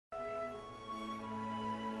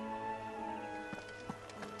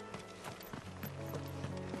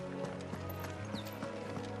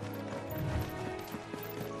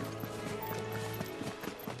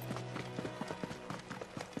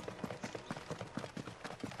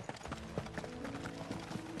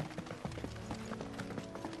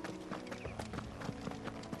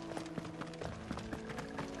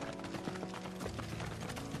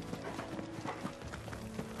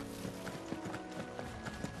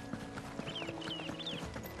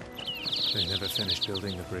They never finished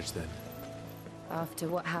building the bridge then. After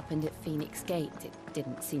what happened at Phoenix Gate, it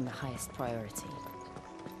didn't seem the highest priority.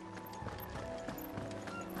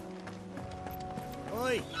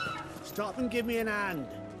 Oi! Stop and give me an hand.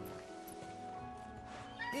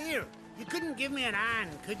 Here, you couldn't give me an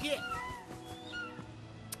hand, could you?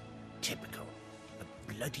 Typical.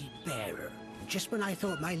 A bloody bearer. Just when I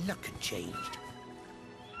thought my luck had changed.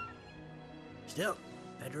 Still,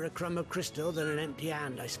 better a crumb of crystal than an empty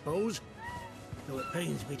hand, I suppose. Though it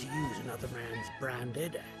pains me to use another man's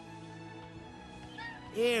branded.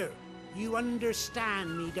 Here, you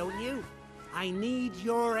understand me, don't you? I need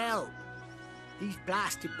your help. These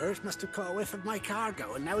blasted birds must have caught a whiff of my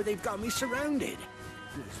cargo, and now they've got me surrounded.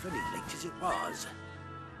 It was very late as it was.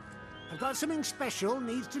 I've got something special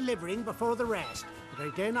needs delivering before the rest, but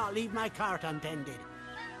I dare not leave my cart untended.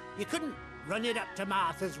 You couldn't run it up to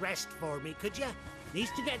Martha's Rest for me, could you?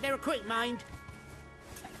 Needs to get there quick, mind.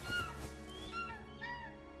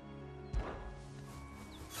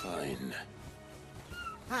 Fine.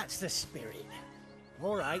 That's the spirit.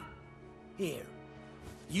 All right. Here.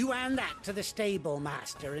 You hand that to the stable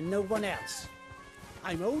master and no one else.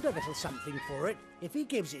 I'm owed a little something for it. If he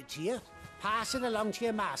gives it to you, pass it along to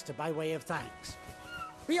your master by way of thanks.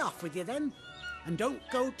 Be off with you then, and don't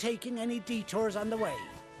go taking any detours on the way.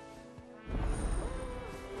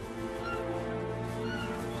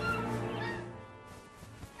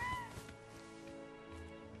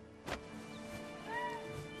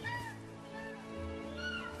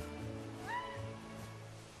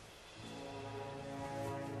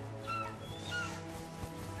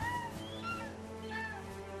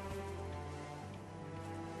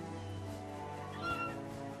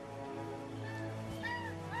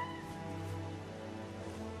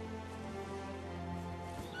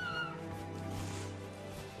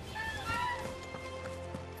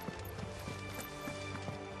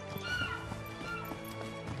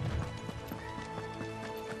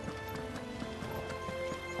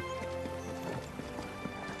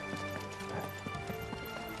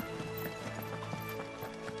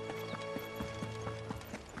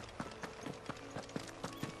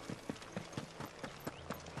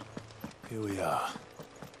 Here we are.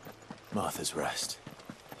 Martha's Rest.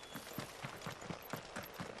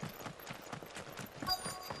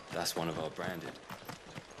 That's one of our branded.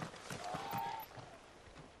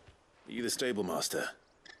 Are you the stable master?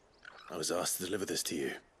 I was asked to deliver this to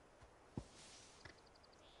you.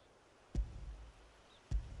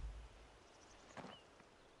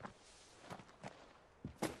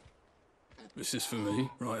 This is for me,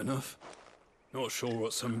 right enough. Not sure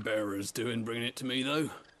what some bearer's doing bringing it to me, though.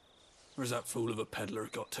 Where's that fool of a peddler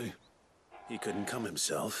got to? He couldn't come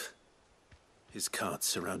himself. His cart's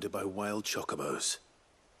surrounded by wild chocobos.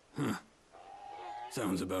 Huh.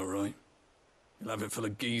 Sounds about right. He'll have it full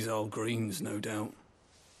of Gizal greens, no doubt.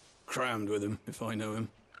 Crammed with him, if I know him.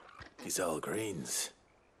 Gizal greens.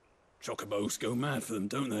 Chocobos go mad for them,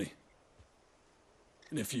 don't they?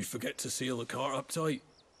 And if you forget to seal the cart up tight,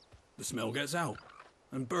 the smell gets out,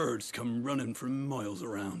 and birds come running from miles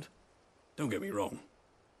around. Don't get me wrong.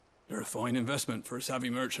 They're a fine investment for a savvy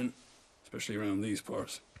merchant, especially around these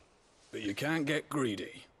parts. But you can't get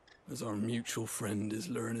greedy, as our mutual friend is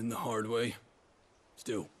learning the hard way.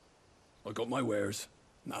 Still, I got my wares,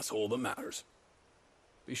 and that's all that matters.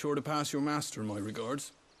 Be sure to pass your master my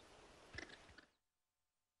regards.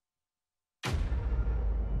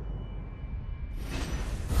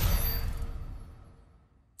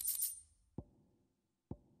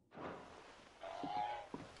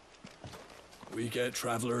 We get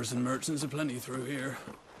travelers and merchants aplenty through here.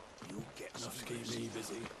 You'll get Enough to keep me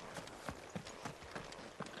busy.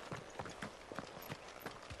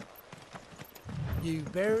 You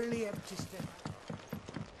barely empty step.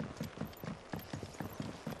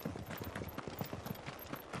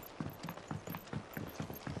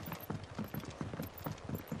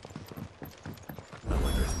 I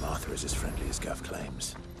wonder if Martha is as friendly as Gav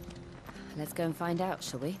claims. Let's go and find out,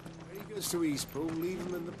 shall we? When he goes to Eastpool, leave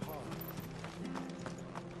him in the park.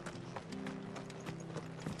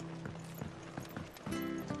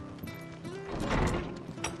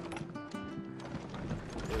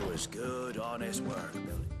 It was good, honest work,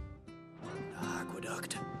 building the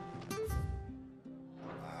aqueduct.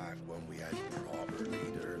 Back when we had proper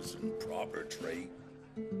leaders and proper trade.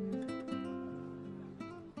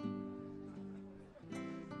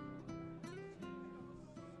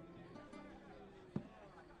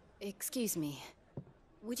 Excuse me.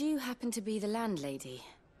 Would you happen to be the landlady?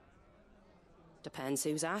 Depends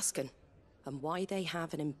who's asking, and why they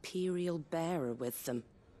have an Imperial bearer with them.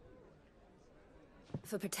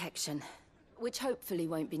 For protection, which hopefully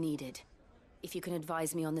won't be needed. if you can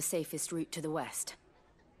advise me on the safest route to the west.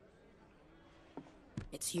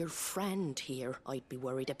 It's your friend here I'd be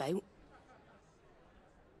worried about.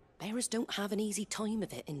 Bearers don't have an easy time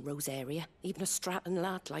of it in Rose area. Even a Stratton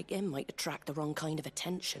lad like him might attract the wrong kind of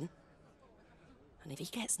attention. And if he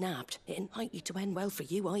gets nabbed, it ain't likely to end well for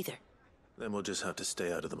you either. Then we'll just have to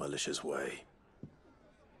stay out of the malicious way.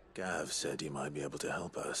 Gav said he might be able to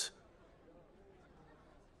help us.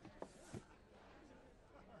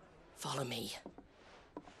 Follow me.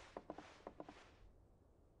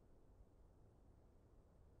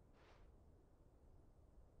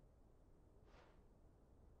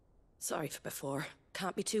 Sorry for before.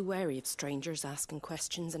 Can't be too wary of strangers asking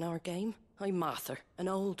questions in our game. I'm Martha, an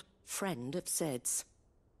old friend of Sid's.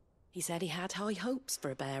 He said he had high hopes for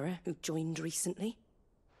a bearer who joined recently.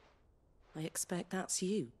 I expect that's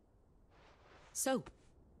you. So,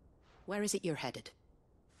 where is it you're headed?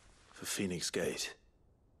 For Phoenix Gate.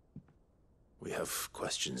 We have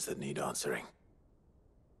questions that need answering.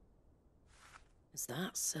 Is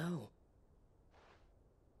that so?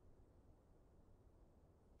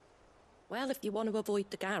 Well, if you want to avoid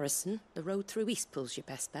the garrison, the road through Eastpool's your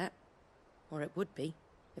best bet. Or it would be,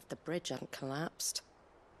 if the bridge hadn't collapsed.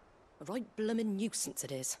 A right bloomin' nuisance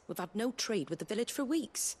it is. We've had no trade with the village for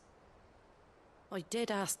weeks. I did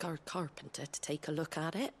ask our carpenter to take a look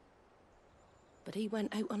at it. But he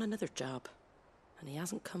went out on another job, and he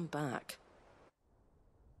hasn't come back.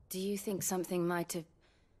 Do you think something might have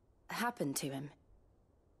happened to him?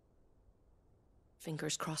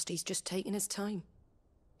 Fingers crossed he's just taking his time.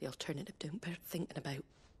 The alternative don't bear thinking about.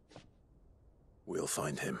 We'll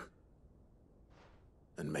find him.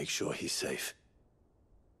 And make sure he's safe.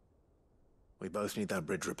 We both need that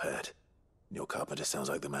bridge repaired. Your carpenter sounds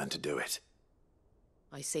like the man to do it.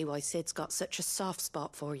 I see why Sid's got such a soft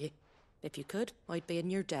spot for you. If you could, I'd be in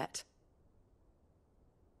your debt.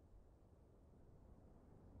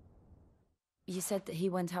 You said that he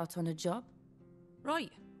went out on a job?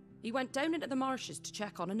 Right. He went down into the marshes to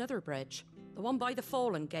check on another bridge. The one by the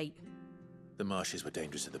Fallen Gate. The marshes were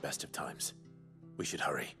dangerous at the best of times. We should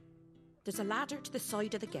hurry. There's a ladder to the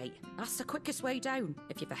side of the gate. That's the quickest way down,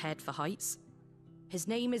 if you've a head for heights. His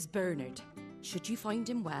name is Bernard. Should you find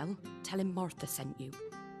him well, tell him Martha sent you,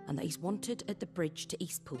 and that he's wanted at the bridge to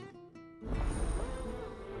Eastpool.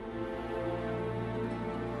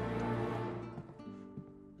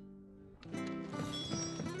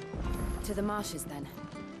 To the marshes, then.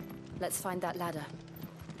 Let's find that ladder.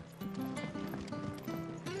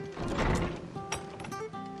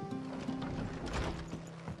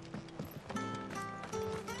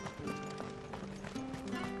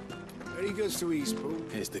 He goes to Eastpool.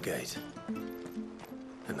 Here's the gate.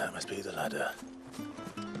 And that must be the ladder.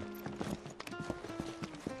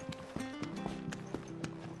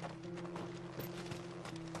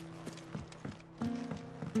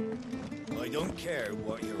 I don't care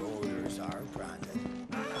what your orders are, Brandon.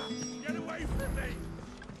 Get away from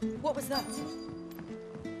me! What was that?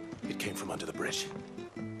 It came from under the bridge.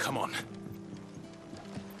 Come on.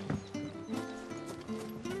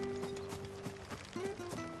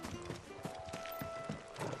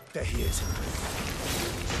 There he is.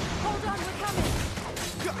 Hold on, we're coming!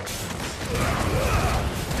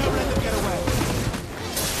 Don't let them get away!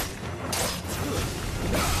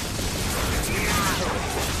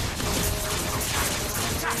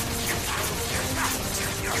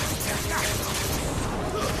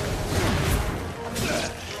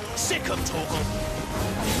 Sick of Torgal!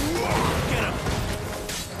 Get him!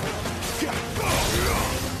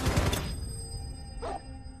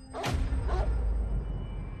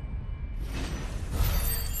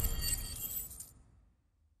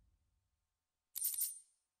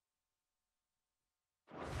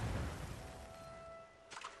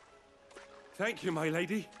 Thank you, my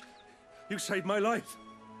lady. You saved my life.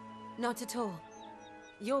 Not at all.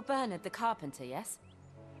 You're Bernard the carpenter, yes?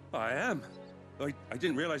 I am. I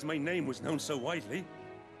didn't realize my name was known so widely.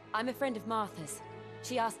 I'm a friend of Martha's.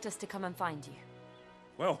 She asked us to come and find you.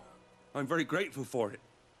 Well, I'm very grateful for it.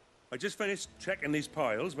 I just finished checking these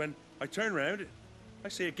piles when I turn around. I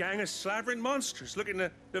see a gang of slavering monsters looking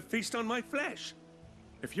to feast on my flesh.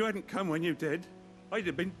 If you hadn't come when you did, I'd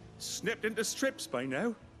have been snipped into strips by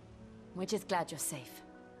now. We're just glad you're safe.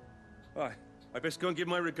 I best go and give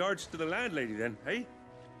my regards to the landlady then, eh?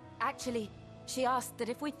 Actually, she asked that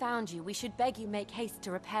if we found you, we should beg you make haste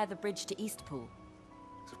to repair the bridge to Eastpool.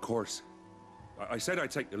 Of course. I said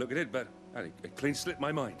I'd take a look at it, but it clean slipped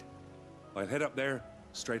my mind. I'll head up there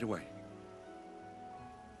straight away.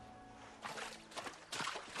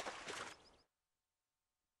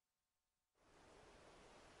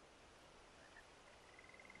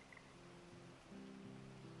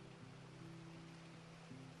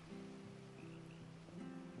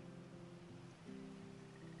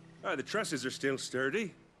 The trusses are still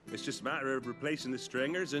sturdy. It's just a matter of replacing the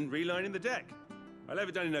stringers and relining the deck. I'll have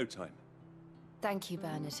it done in no time. Thank you,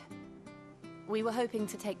 Bernard. We were hoping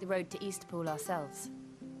to take the road to Eastpool ourselves.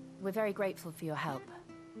 We're very grateful for your help.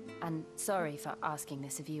 And sorry for asking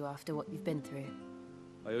this of you after what you've been through.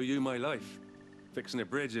 I owe you my life. Fixing a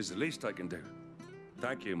bridge is the least I can do.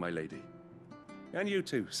 Thank you, my lady. And you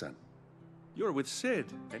too, son. You're with Sid,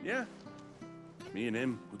 ain't ya? Me and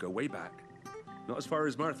him, we go way back. Not as far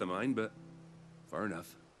as Martha, mind, but far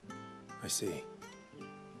enough. I see.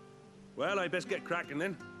 Well, I best get cracking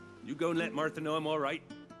then. You go and let Martha know I'm all right,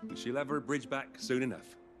 and she'll have her bridge back soon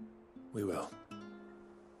enough. We will.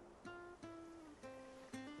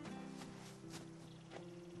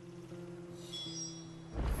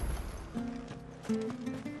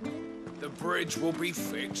 The bridge will be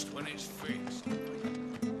fixed when it's fixed.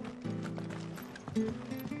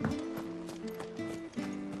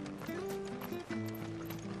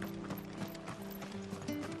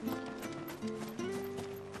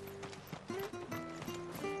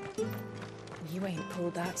 You ain't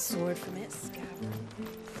pulled that sword from its scabbard.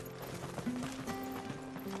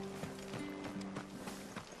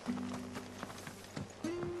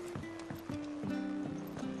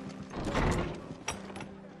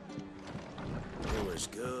 It was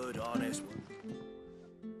good, honest.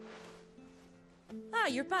 Ah,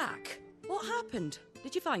 you're back. What happened?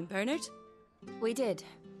 Did you find Bernard? We did.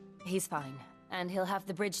 He's fine, and he'll have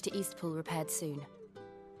the bridge to Eastpool repaired soon.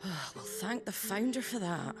 Well, thank the Founder for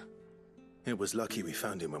that. It was lucky we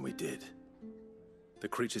found him when we did. The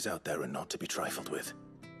creatures out there are not to be trifled with.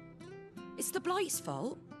 It's the Blight's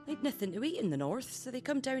fault. They'd nothing to eat in the north, so they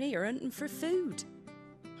come down here hunting for food.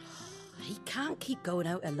 He can't keep going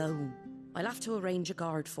out alone. I'll have to arrange a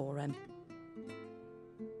guard for him.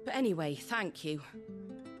 But anyway, thank you.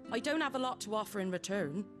 I don't have a lot to offer in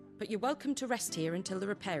return, but you're welcome to rest here until the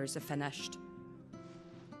repairs are finished.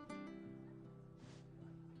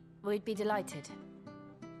 We'd be delighted.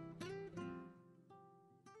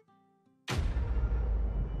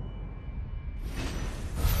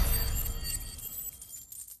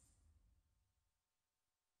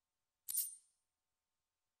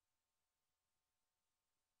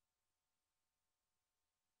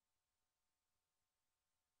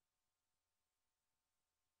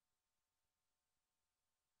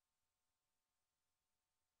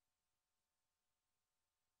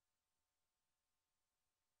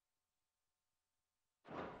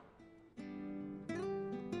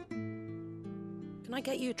 Can I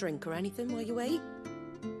get you a drink or anything while you wait?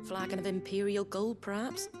 Flagon of Imperial Gold,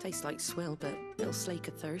 perhaps? Tastes like swill, but it'll slake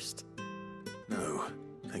a thirst. No,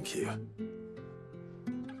 thank you.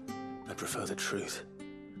 I prefer the truth.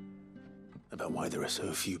 About why there are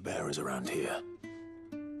so few bearers around here.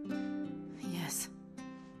 Yes.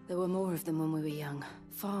 There were more of them when we were young.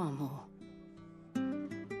 Far more.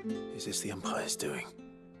 Is this the Empire's doing?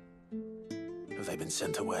 Have they been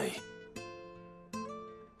sent away?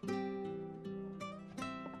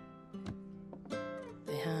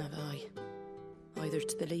 They have, aye. Either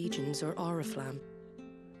to the Legions or Oriflamme.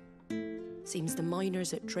 Seems the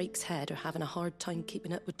miners at Drake's Head are having a hard time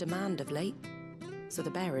keeping up with demand of late, so the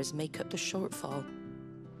bearers make up the shortfall.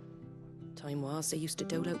 Time was they used to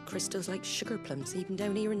dole out crystals like sugar plums even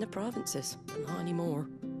down here in the provinces, but not anymore.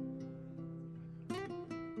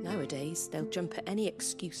 Nowadays, they'll jump at any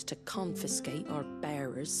excuse to confiscate our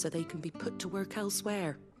bearers so they can be put to work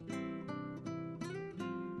elsewhere.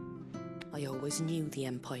 I always knew the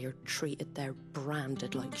Empire treated their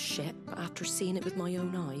branded like shit, but after seeing it with my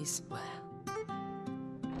own eyes, well...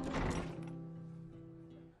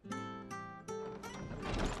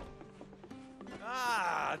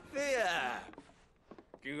 Ah, Thea!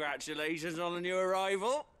 Congratulations on the new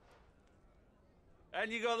arrival.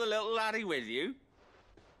 And you got the little laddie with you?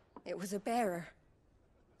 It was a bearer.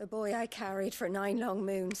 The boy I carried for 9 long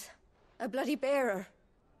moons. A bloody bearer.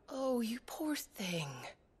 Oh, you poor thing.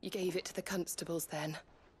 You gave it to the constables then?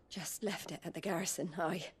 Just left it at the garrison,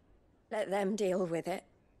 aye. Let them deal with it.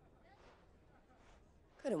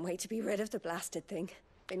 Couldn't wait to be rid of the blasted thing.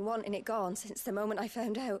 Been wanting it gone since the moment I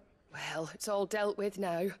found out. Well, it's all dealt with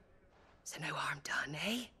now. So no harm done,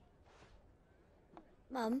 eh?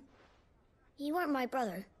 Mum, he weren't my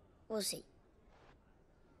brother, was he?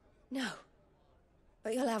 No.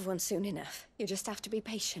 But you'll have one soon enough. You just have to be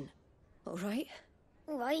patient. All right?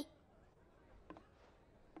 All right.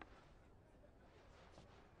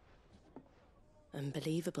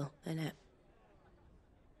 Unbelievable, innit?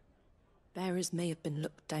 Bearers may have been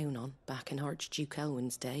looked down on back in Archduke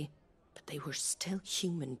Elwin's day, but they were still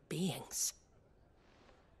human beings.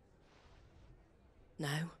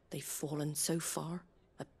 Now they've fallen so far,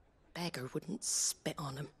 a beggar wouldn't spit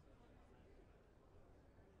on them.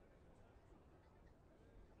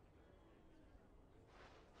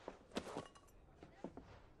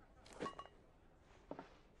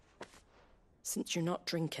 Since you're not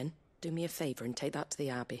drinking, do me a favor and take that to the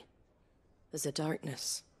Abbey. There's a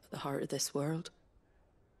darkness at the heart of this world,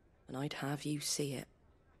 and I'd have you see it.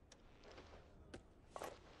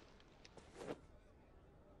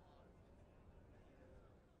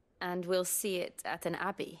 And we'll see it at an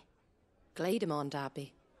abbey? Glademond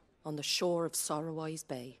Abbey, on the shore of Sorrowise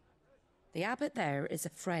Bay. The abbot there is a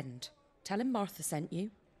friend. Tell him Martha sent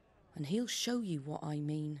you, and he'll show you what I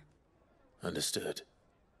mean. Understood.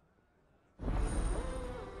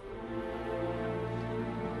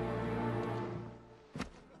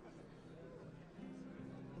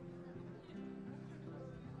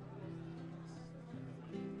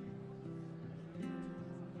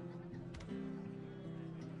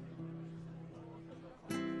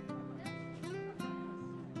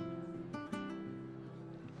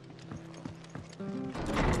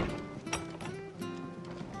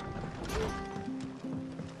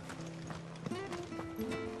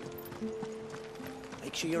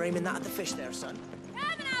 Make sure you're aiming that at the fish there, son.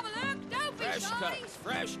 Come and have a look. Don't be Fresh shy. cuts,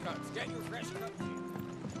 fresh cuts. Get your fresh cuts.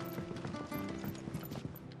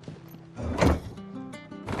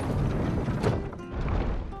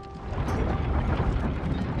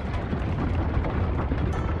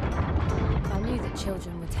 I knew that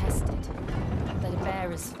children were tested, that a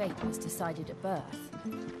bearer's fate was decided at birth.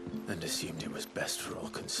 And assumed it was best for all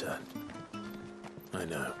concerned. I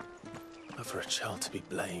know. But for a child to be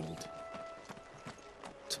blamed,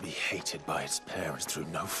 to be hated by its parents through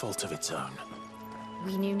no fault of its own.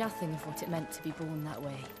 We knew nothing of what it meant to be born that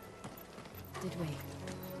way, did we?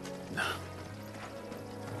 No.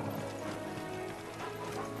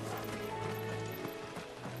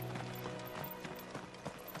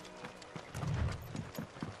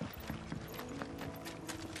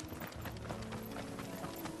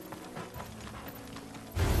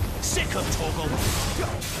 Sick of Torgal!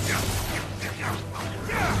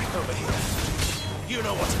 Over here. You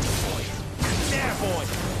know what to do, boy. There, boy!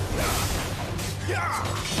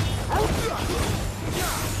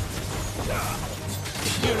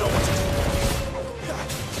 You know what to do.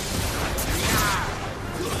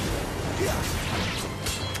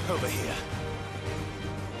 Over here.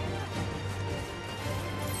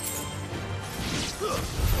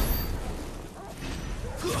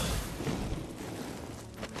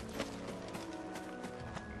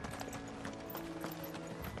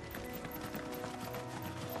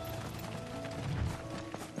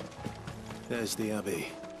 There's the Abbey.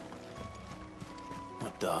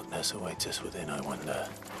 What darkness awaits us within, I wonder.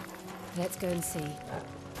 Let's go and see.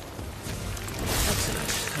 Excellent.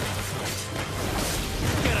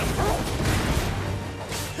 Get him!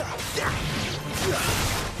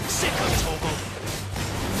 Sick of Torgal!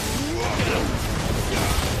 Get him!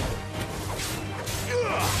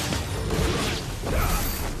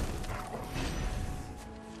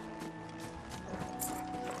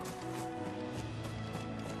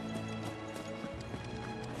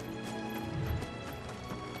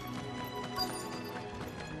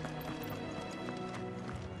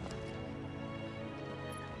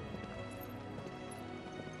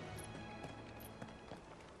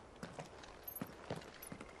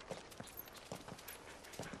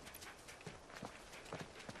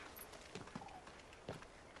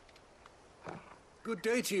 Good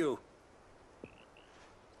day to you.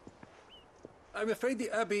 I'm afraid the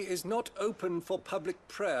Abbey is not open for public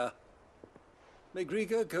prayer. May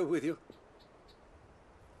Griga go with you?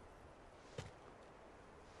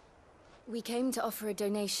 We came to offer a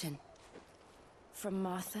donation. From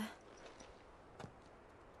Martha.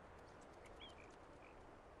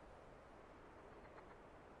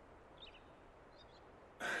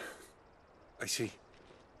 I see.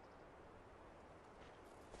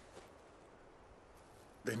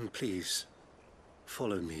 Then please,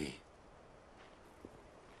 follow me.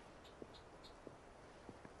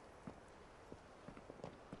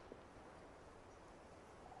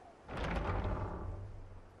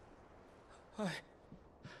 I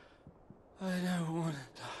don't want to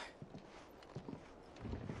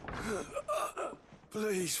die.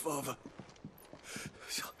 Please, Father.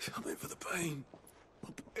 Something for the pain. I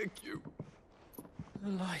beg you. The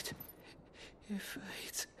light, it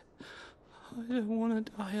fades. I don't want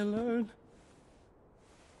to die alone.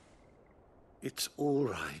 It's all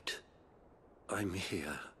right. I'm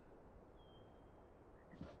here.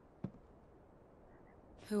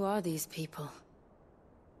 Who are these people?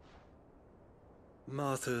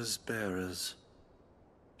 Martha's bearers.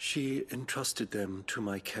 She entrusted them to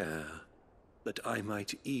my care, that I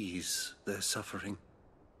might ease their suffering.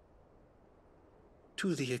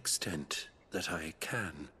 To the extent that I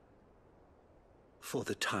can, for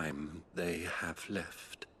the time they have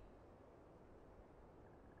left.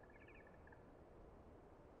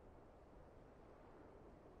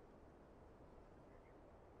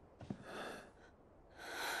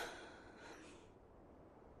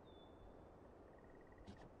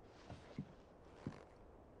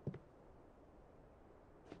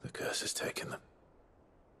 curse has taken them.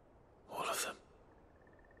 All of them.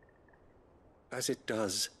 As it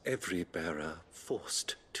does every bearer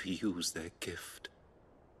forced to use their gift.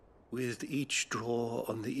 With each draw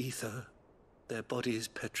on the ether, their bodies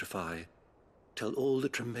petrify, till all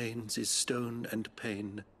that remains is stone and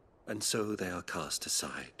pain, and so they are cast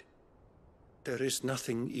aside. There is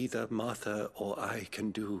nothing either Martha or I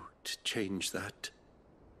can do to change that,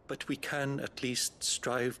 but we can at least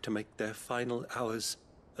strive to make their final hours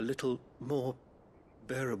a little more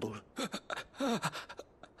bearable.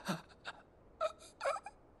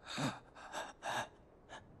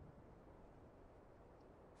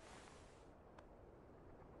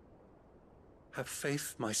 Have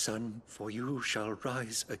faith, my son, for you shall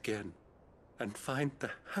rise again and find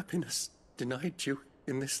the happiness denied you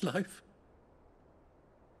in this life.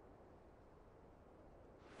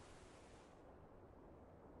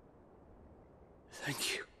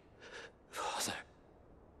 Thank you, Father.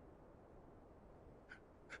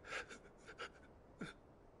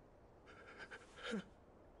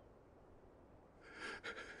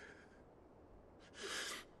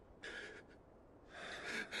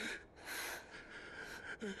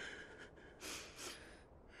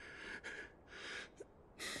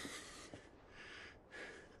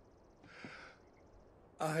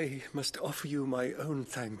 I must offer you my own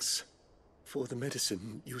thanks for the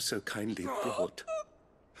medicine you so kindly brought.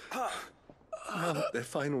 Now their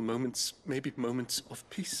final moments may be moments of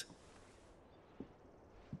peace.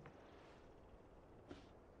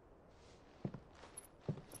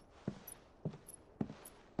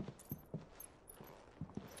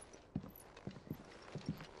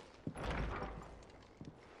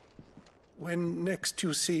 When next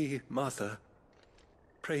you see Martha,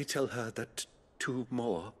 pray tell her that 2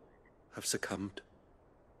 more have succumbed.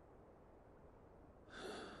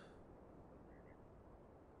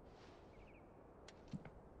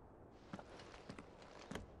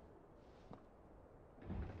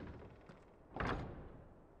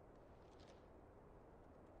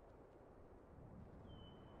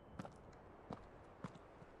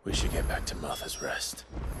 We should get back to Martha's Rest.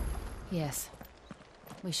 Yes,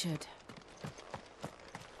 we should.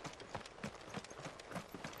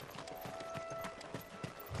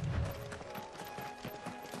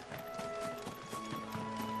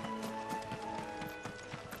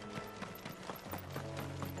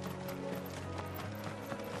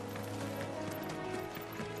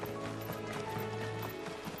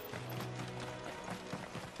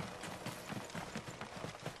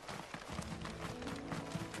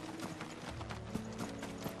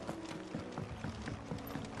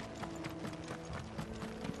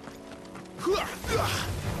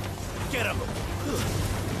 Get him!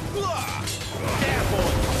 There,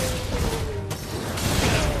 boy!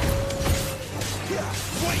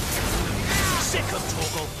 Wait! Sick of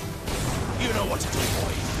Torgal! You know what to do,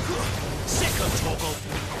 boy! Sick of Torgal!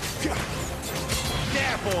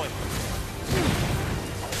 There, boy!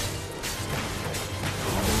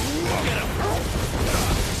 Get him!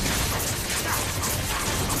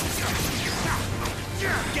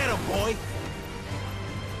 Get him, boy!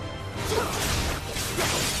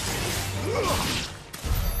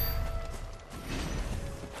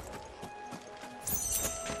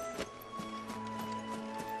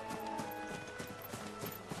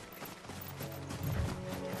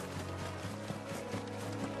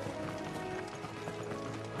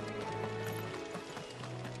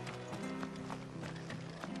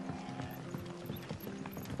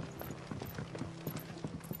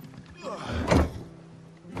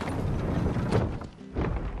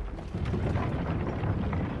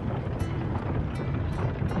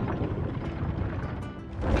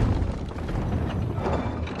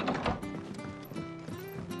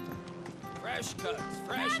 Fresh cuts.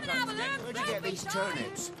 Where'd you get these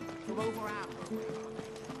turnips? From over our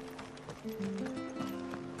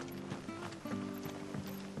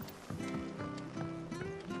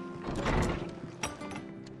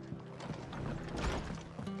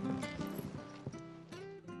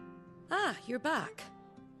Ah, you're back.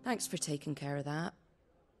 Thanks for taking care of that.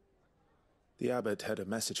 The abbot had a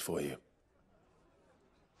message for you.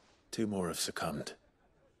 2 more have succumbed.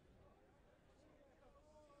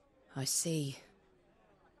 I see.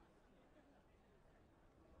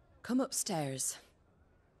 Come upstairs.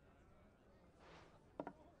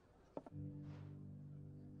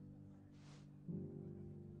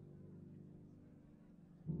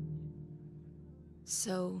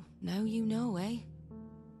 So, now you know, eh?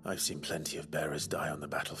 I've seen plenty of bearers die on the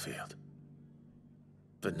battlefield.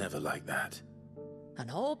 But never like that. And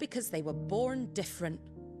all because they were born different.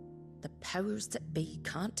 The powers that be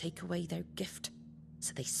can't take away their gift.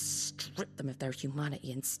 so they strip them of their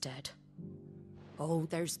humanity instead. Oh,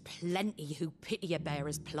 there's plenty who pity a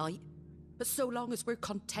bearer's plight. But so long as we're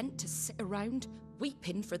content to sit around,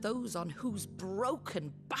 weeping for those on whose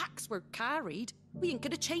broken backs we're carried, we ain't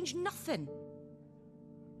gonna change nothing.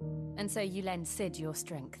 And so you lend Sid your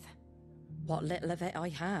strength? What little of it I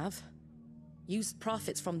have. Used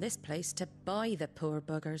profits from this place to buy the poor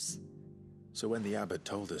buggers. So when the abbot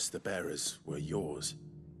told us the bearers were yours?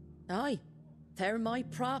 Aye, they're my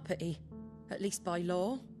property, at least by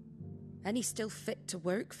law. Any still fit to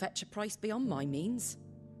work fetch a price beyond my means.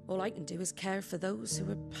 All I can do is care for those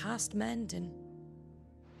who are past mending.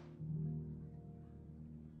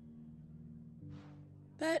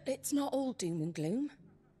 But it's not all doom and gloom.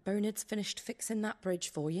 Bernard's finished fixing that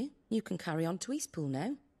bridge for you. You can carry on to Eastpool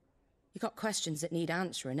now. You got questions that need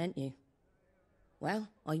answering, ain't you? Well,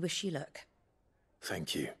 I wish you luck.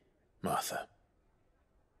 Thank you, Martha.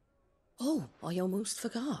 Oh, I almost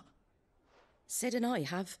forgot. Sid and I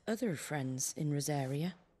have other friends in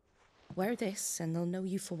Rosaria. Wear this and they'll know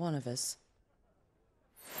you for one of us.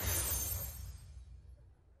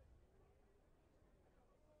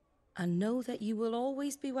 And know that you will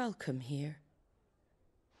always be welcome here.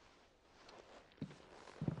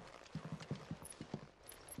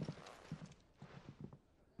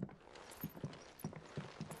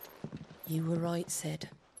 You were right, Sid.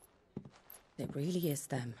 It really is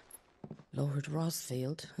them. Lord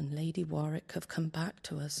Rosfield and Lady Warwick have come back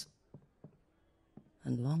to us.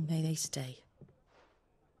 And long may they stay.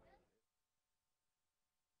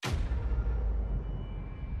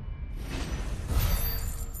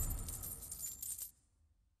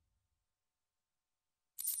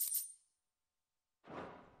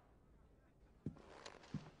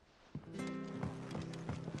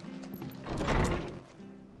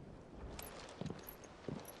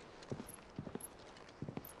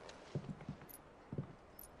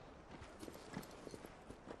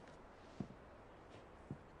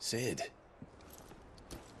 Sid.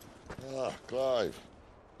 Ah, Clive.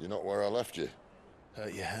 You're not where I left you.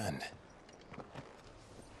 Hurt your hand.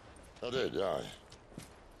 I did, aye.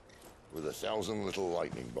 With 1,000 little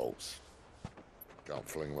lightning bolts. Can't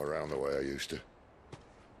fling them around the way I used to.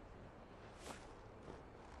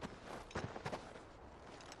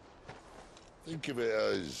 Think of it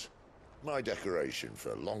as my decoration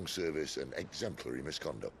for long service and exemplary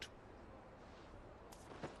misconduct.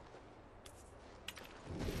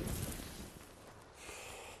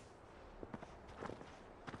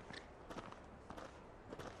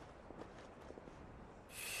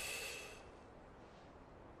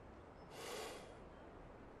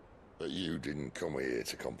 But you didn't come here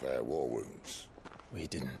to compare war wounds. We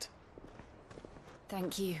didn't.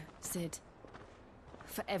 Thank you, Sid.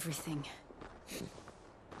 For everything.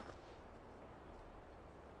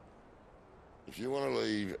 If you want to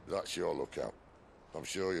leave, that's your lookout. I'm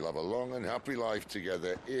sure you'll have a long and happy life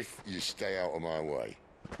together if you stay out of my way.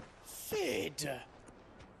 Sid!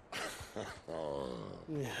 Oh.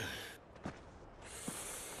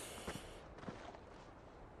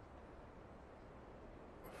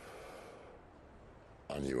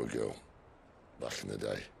 I knew a girl, back in the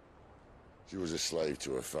day. She was a slave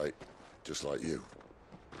to her fate, just like you.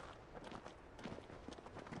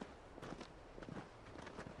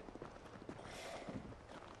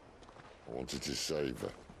 I wanted to save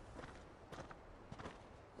her.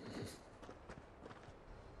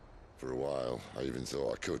 For a while, I even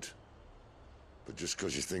thought I could. But just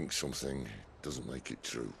because you think something doesn't make it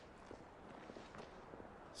true.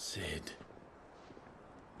 Sid.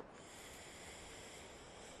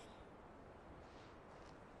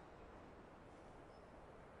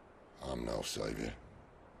 I'm no savior.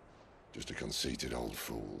 Just a conceited old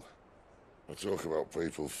fool. I talk about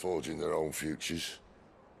people forging their own futures.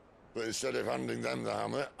 But instead of handing them the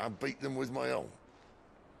hammer, I beat them with my own.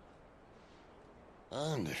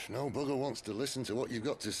 And if no bugger wants to listen to what you've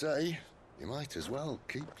got to say, you might as well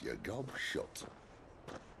keep your gob shut.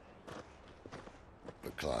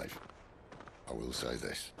 But Clive, I will say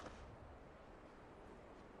this.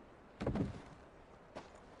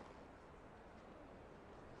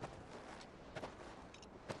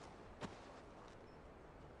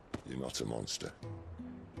 You're not a monster.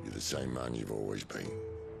 You're the same man you've always been.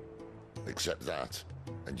 Accept that,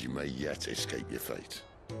 and you may yet escape your fate.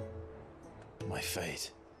 My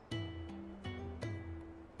fate?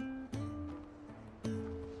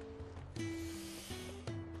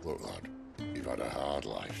 Look, lad, you've had a hard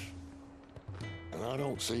life. And I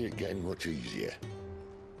don't see it getting much easier.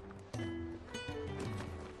 You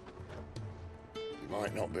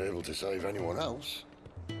might not be able to save anyone else,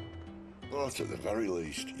 but at the very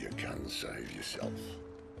least, you can save yourself.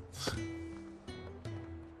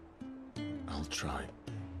 I'll try.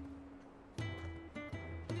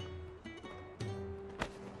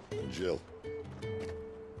 And Jill.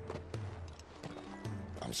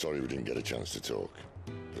 I'm sorry we didn't get a chance to talk,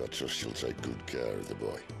 but I trust you'll take good care of the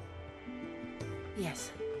boy.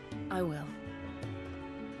 Yes, I will.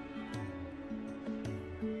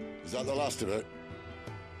 Is that the last of it?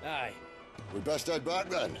 Aye. We best head back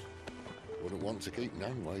then. Wouldn't want to keep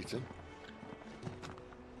Nan waiting.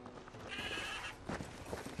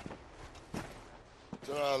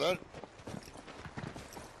 Ta-ra then.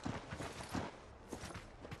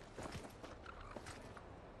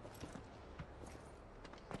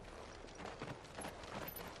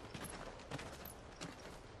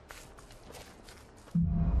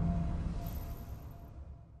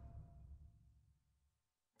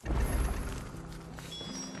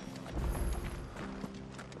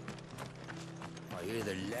 I hear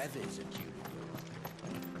the levies are due to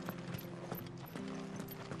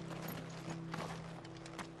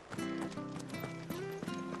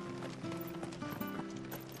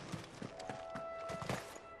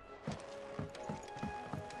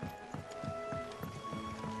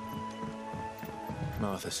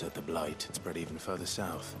Martha said the blight had spread even further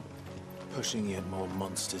south, pushing yet more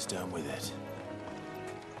monsters down with it.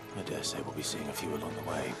 I dare say we'll be seeing a few along the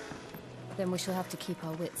way. Then we shall have to keep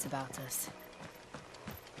our wits about us.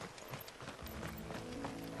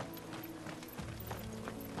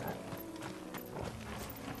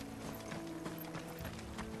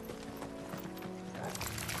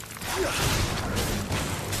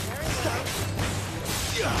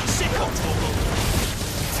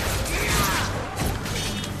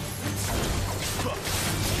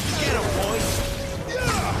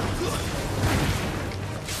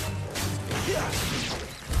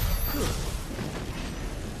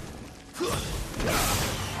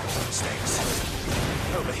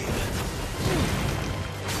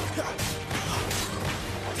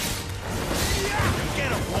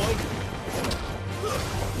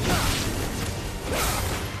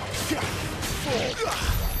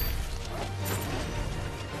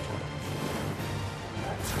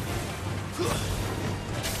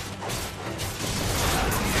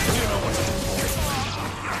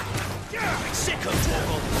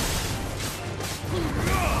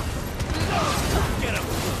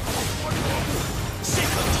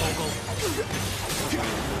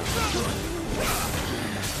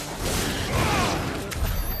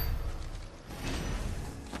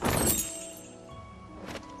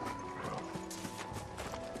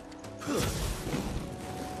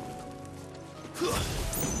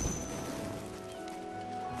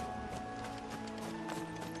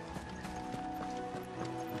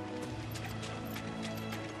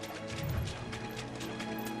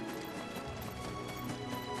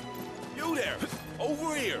 You there!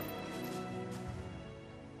 Over here!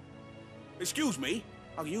 Excuse me,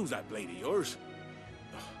 I'll use that blade of yours.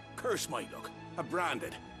 Ugh, curse my luck, I'm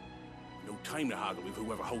branded. No time to haggle with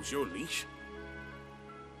whoever holds your leash.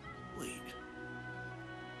 Wait,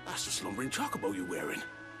 that's the slumbering chocobo you're wearing.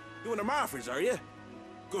 You and the Marfors, are you?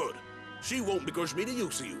 Good. She won't begrudge me the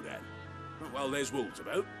use of you then. Well, there's wolves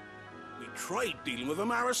about. We tried dealing with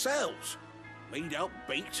them ourselves. Made out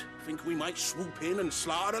bait, think we might swoop in and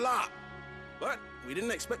slaughter the lot. But we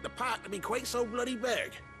didn't expect the pack to be quite so bloody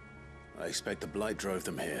big. I expect the blight drove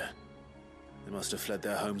them here. They must have fled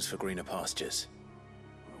their homes for greener pastures.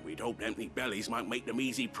 Well, we'd hoped empty bellies might make them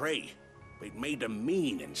easy prey. We'd made them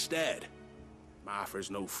mean instead.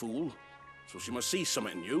 Martha's no fool, so she must see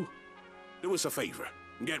something in you. Do us a favor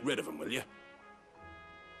and get rid of them, will you?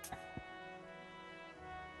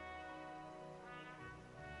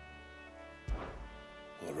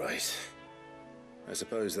 All right. I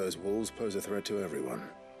suppose those wolves pose a threat to everyone.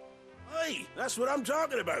 Hey, that's what I'm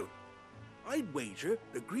talking about. I'd wager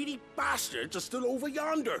the greedy bastards are still over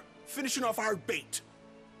yonder, finishing off our bait.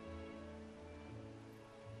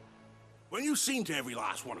 When you've seen to every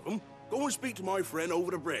last one of them, go and speak to my friend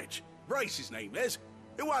over the bridge. Bryce, his name is.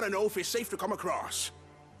 He'll want to know if it's safe to come across.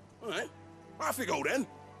 All right, off you go then.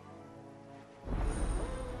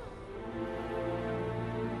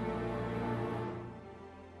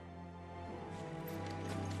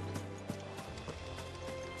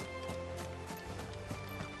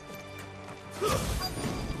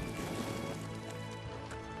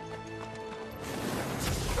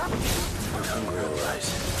 I'm hungry, all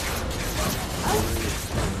right.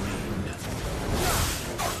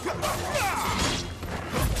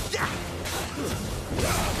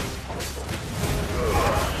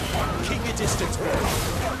 keep your distance, boy.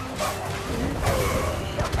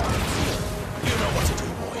 You know what to do,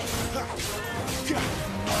 boy.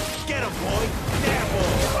 Get him, boy. There,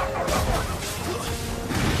 boy.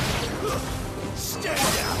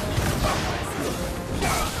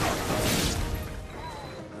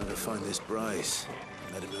 this Bryce.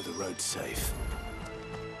 Let him know the road's safe.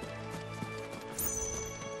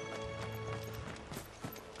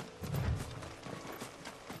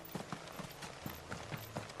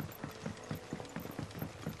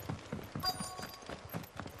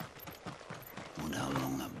 Wonder how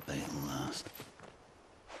long that bait will last.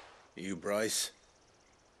 You, Bryce?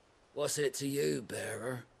 What's it to you,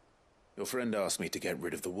 bearer? Your friend asked me to get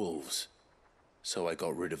rid of the wolves. So I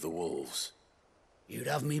got rid of the wolves. You'd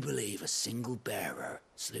have me believe a single bearer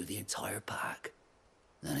slew the entire pack.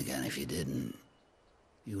 Then again, if you didn't,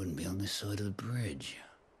 you wouldn't be on this side of the bridge.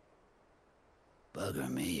 Bugger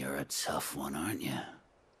me, you're a tough one, aren't you?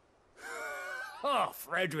 Oh,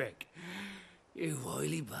 Frederick! You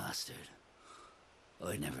wily bastard.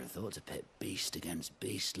 I'd never thought to pit beast against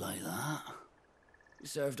beast like that. You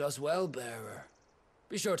served us well, bearer.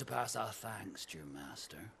 Be sure to pass our thanks to your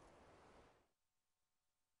master.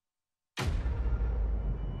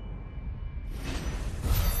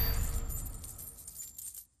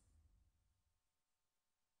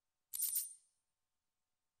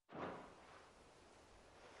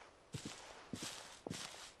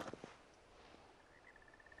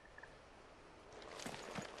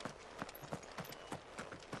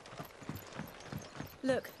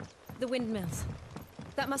 Look, the windmills.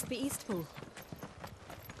 That must be Eastpool.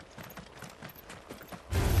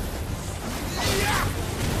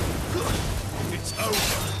 It's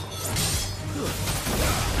over.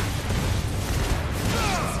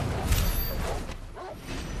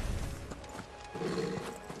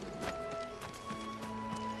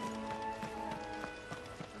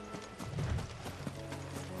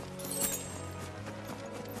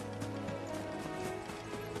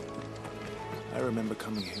 I remember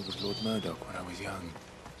coming here with Lord Murdoch when I was young.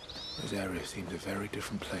 Those areas seemed a very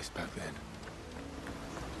different place back then.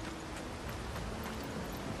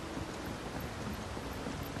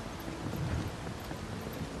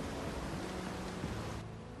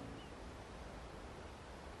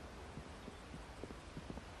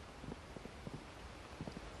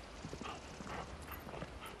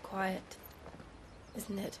 Quiet,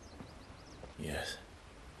 isn't it? Yes.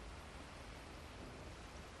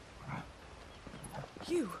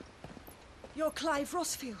 You're Clive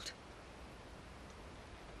Rossfield.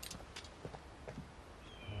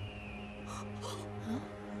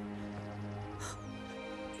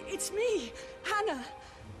 It's me, Hannah,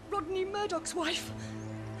 Rodney Murdoch's wife.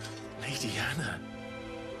 Lady Hannah.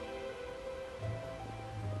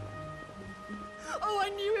 Oh, I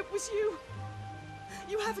knew it was you.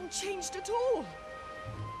 You haven't changed at all.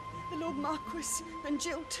 The Lord Marquis and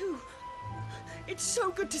Jill too. It's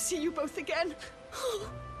so good to see you both again.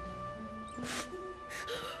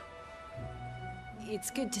 It's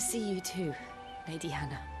good to see you too, Lady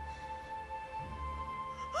Hannah.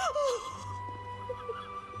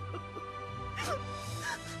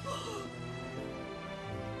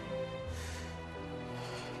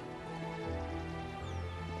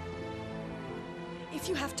 If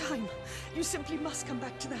you have time, you simply must come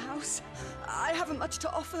back to the house. I haven't much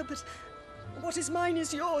to offer, but what is mine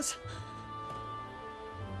is yours.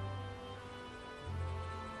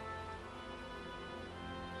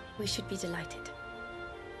 We should be delighted.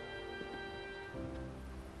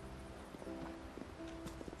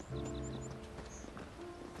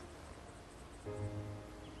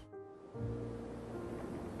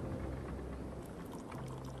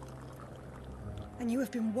 And you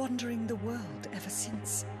have been wandering the world ever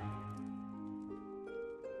since.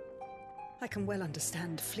 I can well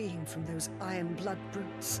understand fleeing from those iron blood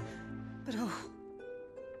brutes, but oh,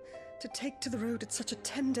 to take to the road at such a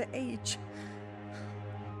tender age.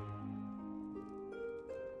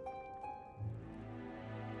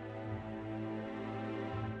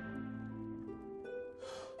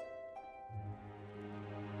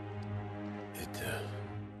 It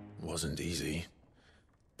wasn't easy,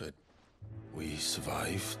 but we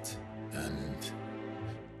survived, and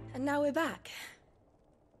now we're back.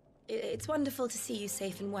 It's wonderful to see you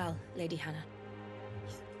safe and well, Lady Hannah.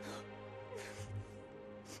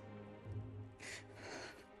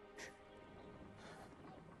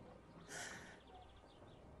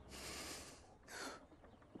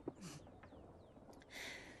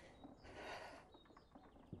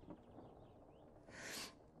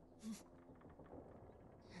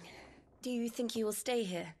 Do you think you will stay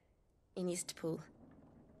here, in Eastpool?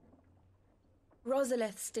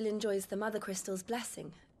 Rosalith still enjoys the Mother Crystal's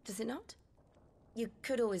blessing, does it not? You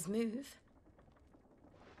could always move.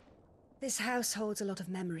 This house holds a lot of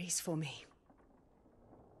memories for me.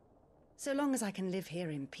 So long as I can live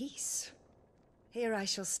here in peace, here I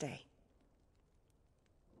shall stay.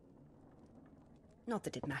 Not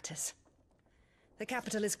that it matters. The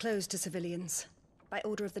capital is closed to civilians, by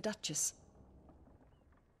order of the Duchess.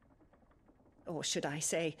 Or should I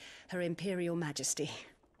say, Her Imperial Majesty.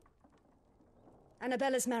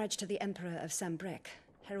 Annabella's marriage to the Emperor of Sambrec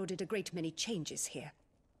heralded a great many changes here.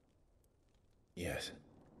 Yes.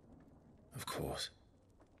 Of course.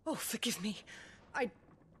 Oh, forgive me. I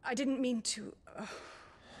didn't mean to...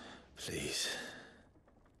 Please.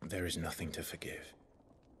 There is nothing to forgive.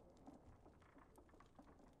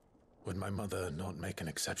 Would my mother not make an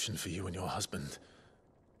exception for you and your husband?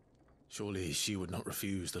 Surely she would not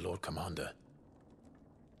refuse the Lord Commander.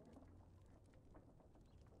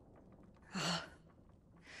 Ah.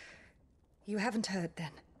 You haven't heard, then.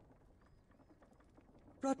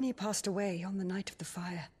 Rodney passed away on the night of the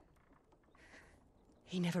fire.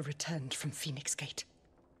 He never returned from Phoenix Gate.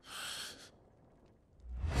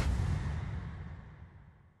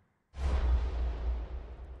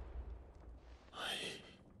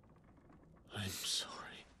 I'm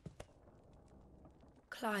sorry.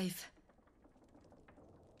 Clive.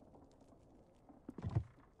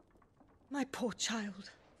 My poor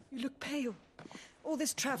child. You look pale. All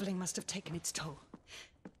this traveling must have taken its toll.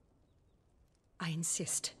 I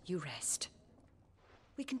insist you rest.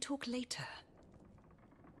 We can talk later.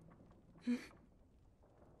 Hmm?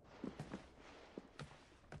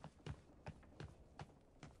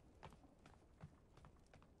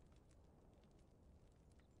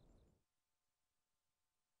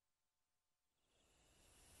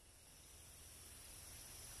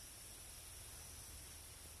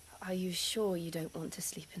 Are you sure you don't want to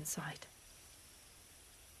sleep inside?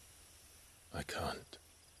 I can't.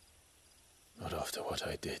 Not after what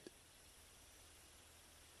I did.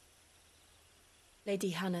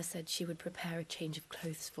 Lady Hannah said she would prepare a change of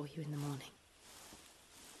clothes for you in the morning.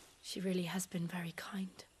 She really has been very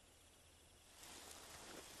kind.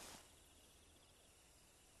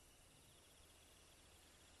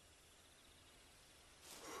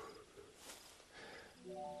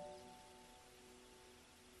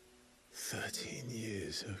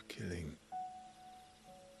 Years of killing.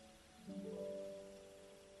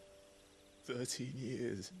 13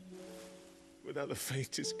 years. Without the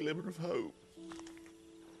faintest glimmer of hope.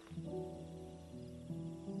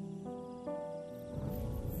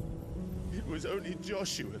 It was only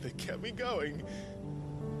Joshua that kept me going.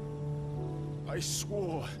 I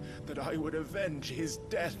swore that I would avenge his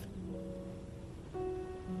death.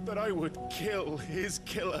 That I would kill his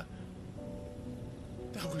killer.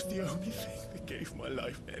 That was the only thing that gave my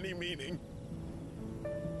life any meaning.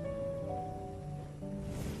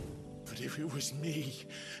 But if it was me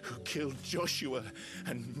who killed Joshua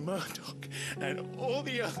and Murdoch and all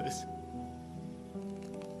the others,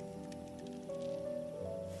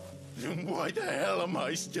 then why the hell am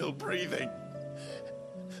I still breathing?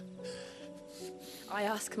 I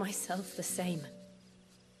ask myself the same.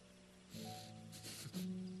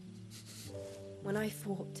 When I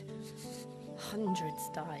fought, hundreds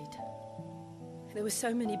died. There were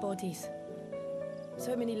so many bodies,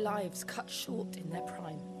 so many lives cut short in their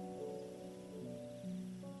prime.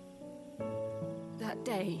 That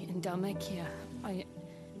day in Dalmekia,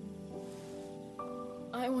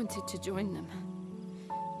 I wanted to join them.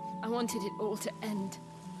 I wanted it all to end.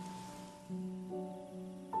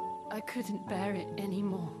 I couldn't bear it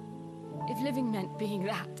anymore. If living meant being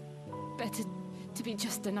that, better to be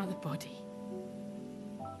just another body.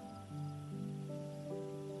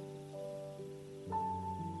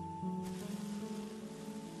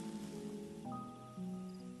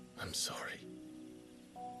 I'm sorry.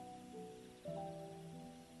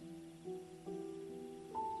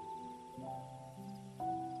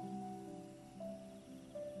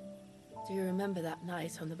 Do you remember that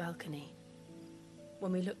night on the balcony,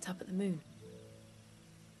 when we looked up at the moon?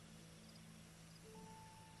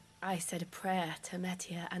 I said a prayer to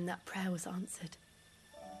Metia, and that prayer was answered.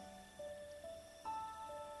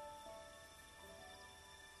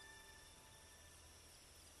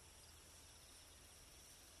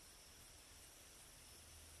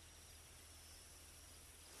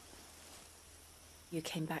 You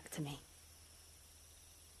came back to me.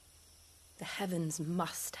 The heavens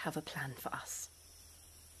must have a plan for us.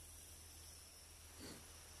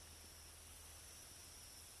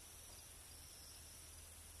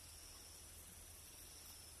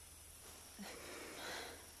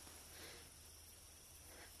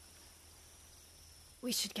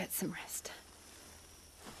 We should get some rest.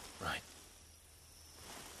 Right.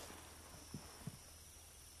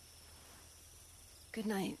 Good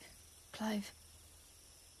night, Clive.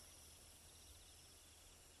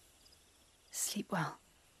 Sleep well.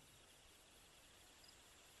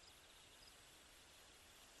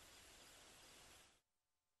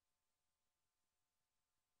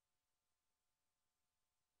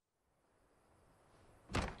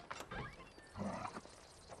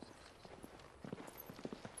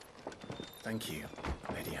 Thank you,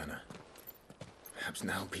 Lady Hannah. Perhaps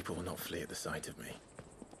now people will not flee at the sight of me.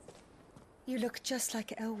 You look just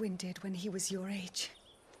like Elwyn did when he was your age.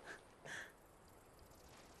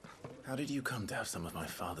 How did you come to have some of my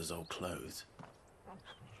father's old clothes?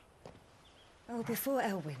 Oh, before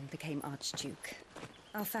Elwyn became Archduke,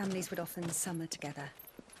 our families would often summer together.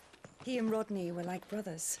 He and Rodney were like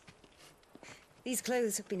brothers. These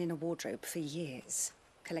clothes have been in a wardrobe for years,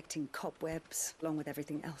 collecting cobwebs along with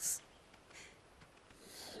everything else.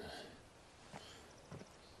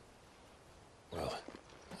 Well,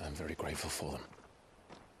 I'm very grateful for them.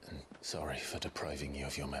 And sorry for depriving you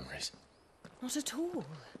of your memories. Not at all.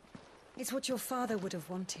 It's what your father would have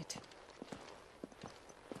wanted.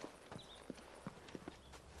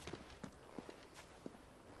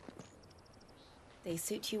 They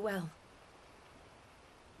suit you well.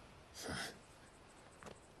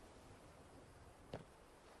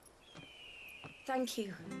 Thank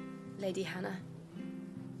you, Lady Hannah.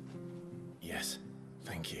 Yes,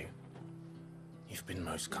 thank you. You've been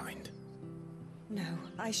most kind. No,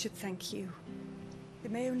 I should thank you.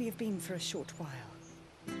 It may only have been for a short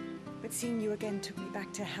while, but seeing you again took me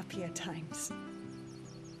back to happier times.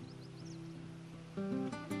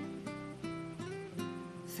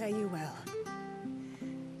 Fare you well,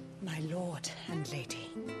 my lord and lady.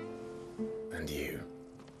 And you,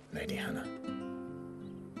 Lady Hannah.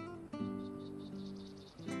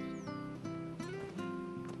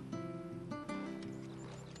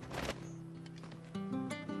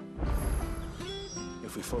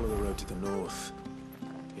 If we follow the road to the north,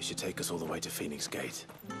 it should take us all the way to Phoenix Gate.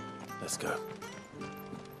 Let's go.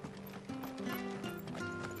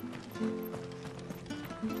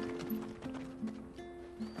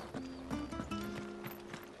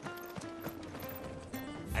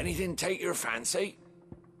 Anything take your fancy?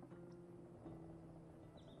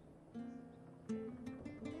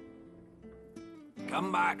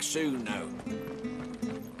 Come back soon now.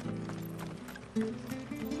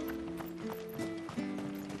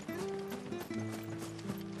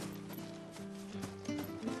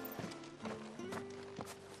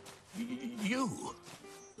 You?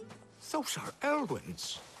 Those are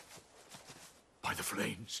Elwyn's. By the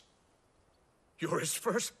flames. You're his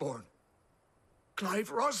firstborn.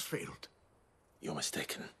 Clive Rosfield. You're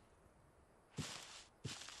mistaken.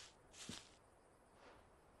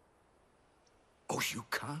 Oh, you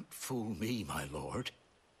can't fool me, my lord.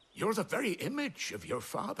 You're the very image of your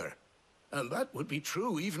father. And that would be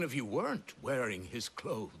true even if you weren't wearing his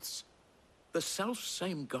clothes. The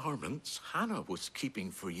self-same garments Hannah was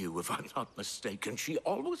keeping for you, if I'm not mistaken. She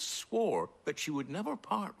always swore that she would never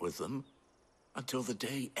part with them until the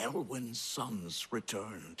day Elwyn's sons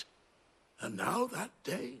returned. And now that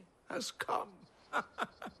day has come.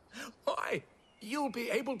 Why, you'll be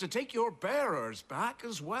able to take your bearers back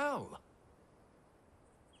as well.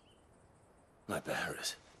 My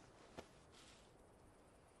bearers?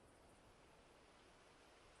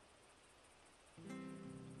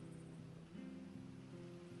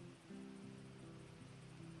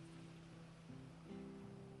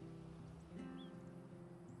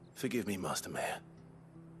 Forgive me, Master Mayor.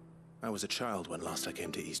 I was a child when last I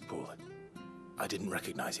came to Eastpool. I didn't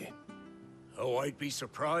recognize you. Oh, I'd be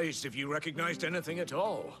surprised if you recognized anything at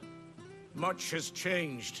all. Much has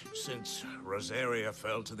changed since Rosaria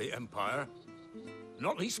fell to the Empire.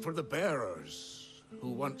 Not least for the bearers,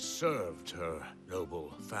 who once served her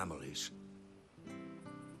noble families.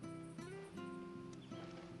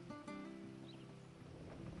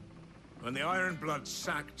 When the Ironbloods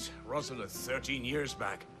sacked Rosalith 13 years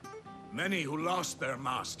back, many who lost their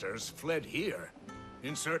masters fled here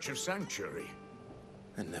in search of sanctuary.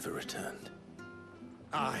 And never returned.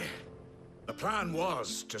 Aye. The plan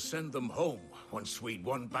was to send them home once we'd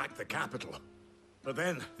won back the capital. But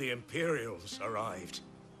then the Imperials arrived.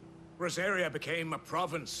 Rosaria became a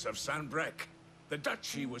province of Sanbreque. The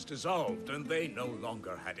duchy was dissolved, and they no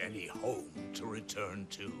longer had any home to return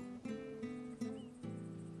to.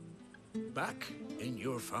 Back in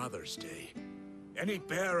your father's day, any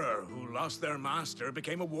bearer who lost their master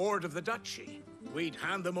became a ward of the duchy. We'd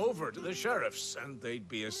hand them over to the sheriffs, and they'd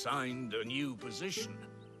be assigned a new position.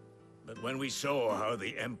 But when we saw how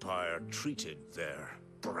the Empire treated their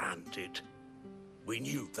branded, we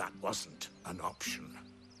knew that wasn't an option.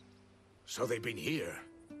 So they've been here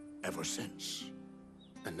ever since.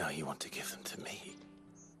 And now you want to give them to me?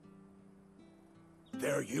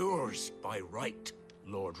 They're yours by right,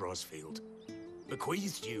 Lord Rosfield.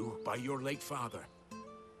 Bequeathed you by your late father.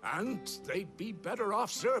 And they'd be better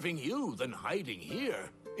off serving you than hiding here.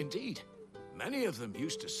 Indeed, many of them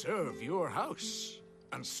used to serve your house,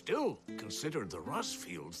 and still considered the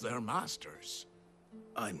Rosfields their masters.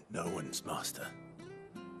 I'm no one's master.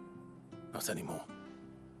 Not anymore.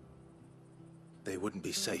 They wouldn't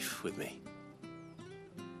be safe with me.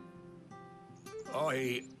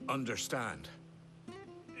 I understand.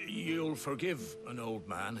 You'll forgive an old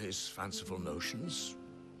man his fanciful notions.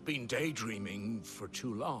 Been daydreaming for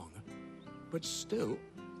too long. But still,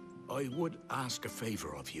 I would ask a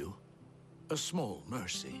favor of you. A small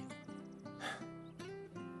mercy.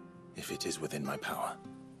 If it is within my power.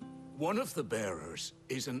 One of the bearers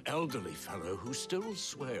is an elderly fellow who still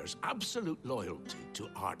swears absolute loyalty to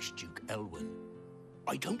Archduke Elwyn.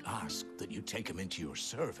 I don't ask that you take him into your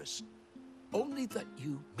service, only that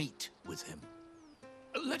you meet with him.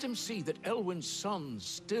 Let him see that Elwyn's son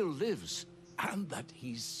still lives, and that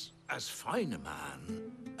he's as fine a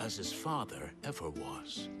man as his father ever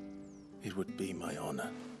was. It would be my honor.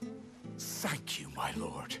 Thank you, my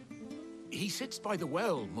lord. He sits by the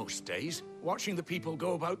well most days, watching the people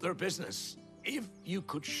go about their business. If you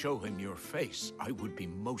could show him your face, I would be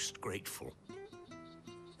most grateful.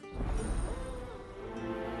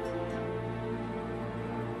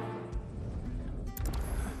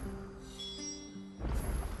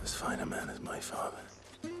 As fine a man as my father.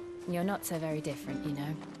 You're not so very different, you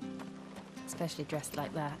know. Especially dressed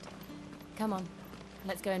like that. Come on,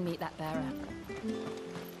 let's go and meet that bearer.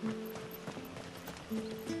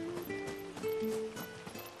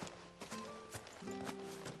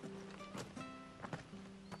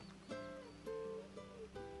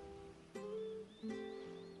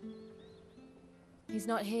 He's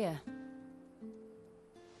not here.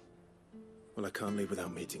 Well, I can't leave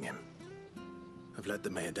without meeting him. I've let the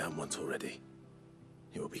mayor down once already.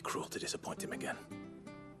 It will be cruel to disappoint him again.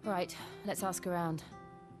 Right, let's ask around.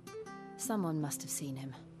 Someone must have seen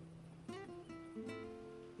him.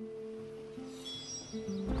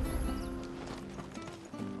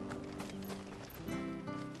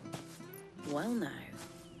 Well now,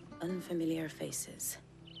 unfamiliar faces.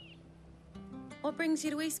 What brings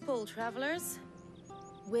you to Eastpool, travelers?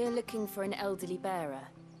 We're looking for an elderly bearer.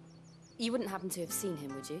 You wouldn't happen to have seen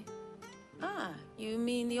him, would you? Ah, you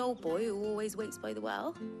mean the old boy who always waits by the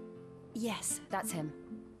well? Yes, that's him.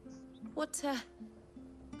 What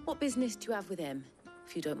business do you have with him,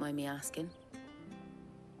 if you don't mind me asking?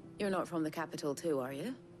 You're not from the capital too, are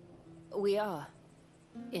you? We are,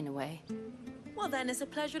 in a way. Well then, it's a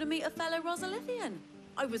pleasure to meet a fellow Rosalifian.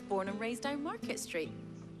 I was born and raised down Market Street.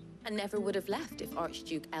 And never would have left if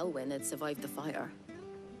Archduke Elwyn had survived the fire.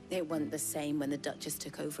 It wasn't the same when the Duchess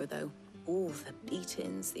took over, though. All the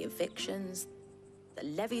beatings, the evictions, the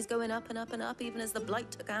levies going up and up and up, even as the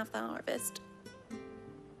blight took half the harvest.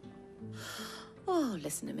 Oh,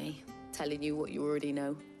 listen to me, telling you what you already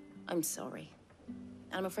know. I'm sorry.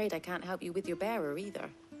 I'm afraid I can't help you with your bearer either,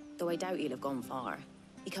 though I doubt he'll have gone far.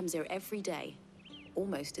 He comes here every day,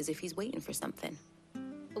 almost as if he's waiting for something.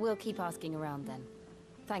 We'll keep asking around then.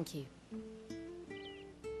 Thank you.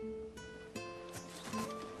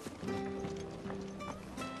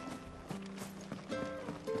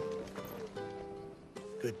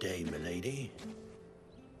 Good day, milady.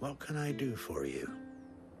 What can I do for you?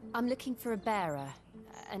 I'm looking for a bearer,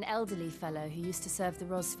 an elderly fellow who used to serve the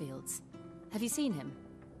Rosfields. Have you seen him?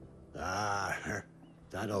 Ah,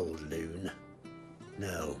 that old loon.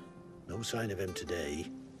 No sign of him today.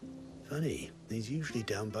 Funny, he's usually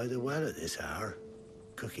down by the well at this hour,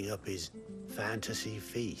 cooking up his fantasy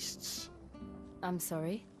feasts. I'm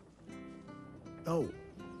sorry? Oh,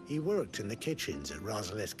 he worked in the kitchens at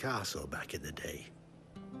Rosalith Castle back in the day.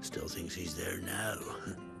 Still thinks he's there now.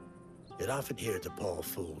 You'd often hear the poor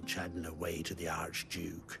fool chatting away to the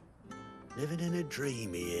Archduke. Living in a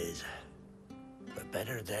dream he is. But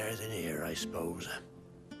better there than here, I suppose.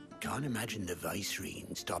 Can't imagine the Viceroy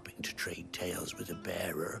stopping to trade tales with a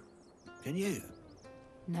bearer. Can you?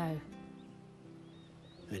 No.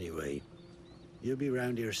 Anyway, you'll be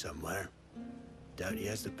round here somewhere. Doubt he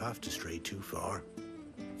has the path to stray too far.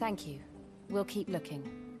 Thank you. We'll keep looking.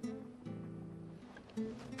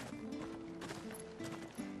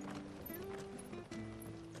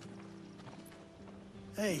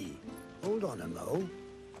 Hey, hold on a mo.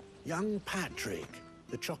 Young Patrick,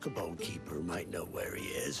 the chocobo keeper, might know where he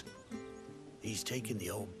is. He's taken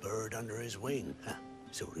the old bird under his wing,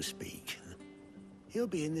 so to speak. He'll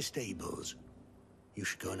be in the stables. You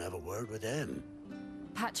should go and have a word with him.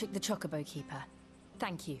 Patrick the chocobo keeper.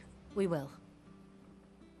 Thank you. We will.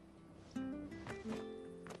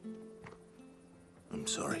 I'm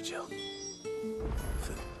sorry, Jill.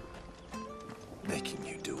 For making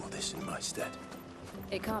you do all this in my stead.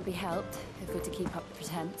 It can't be helped if we're to keep up the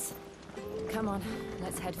pretense. Come on,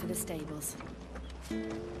 let's head for the stables.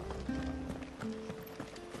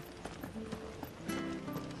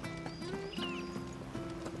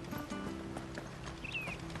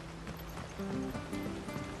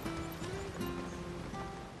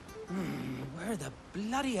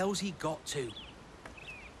 bloody hell's he got to?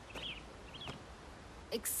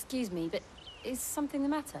 Excuse me, but is something the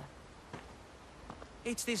matter?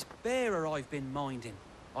 It's this bearer I've been minding.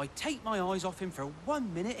 I take my eyes off him for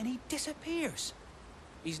 1 minute and he disappears.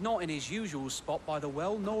 He's not in his usual spot by the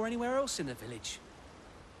well, nor anywhere else in the village.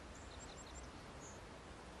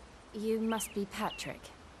 You must be Patrick.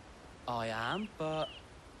 I am, but...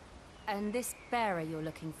 And this bearer you're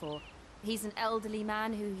looking for, he's an elderly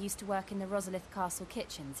man who used to work in the Rosalith Castle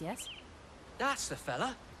kitchens, yes? That's the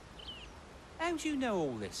fella. How do you know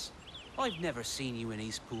all this? I've never seen you in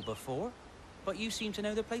Eastpool before, but you seem to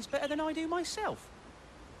know the place better than I do myself.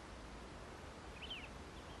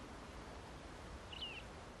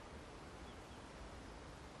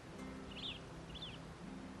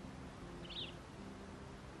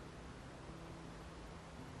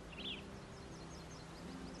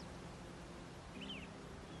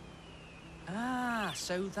 Ah,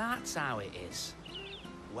 so that's how it is.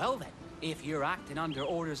 Well then, if you're acting under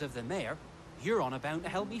orders of the mayor, you're on about to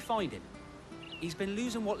help me find him. He's been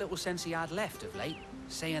losing what little sense he had left of late,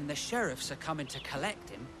 saying the sheriffs are coming to collect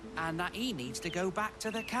him and that he needs to go back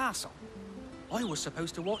to the castle. I was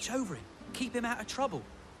supposed to watch over him, keep him out of trouble.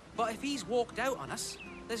 But if he's walked out on us,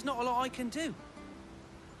 there's not a lot I can do.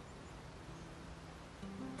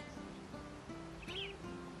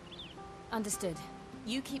 Understood.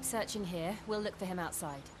 You keep searching here, we'll look for him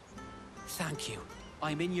outside. Thank you.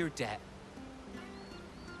 I'm in your debt.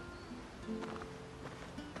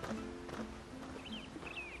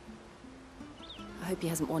 I hope he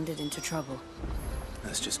hasn't wandered into trouble.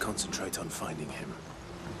 Let's just concentrate on finding him.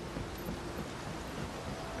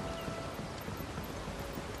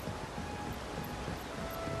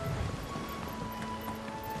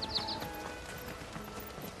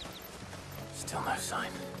 Still no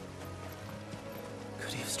sign.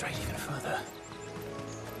 Could he have strayed even further?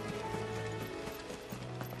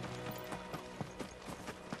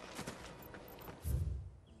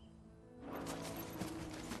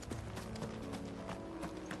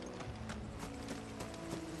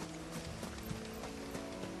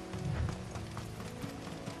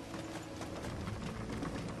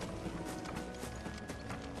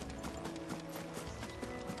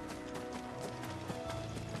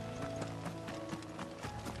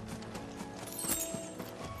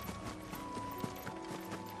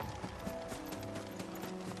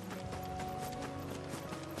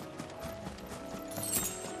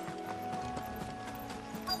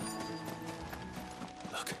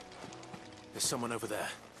 Someone over there.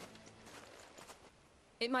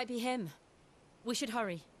 It might be him. We should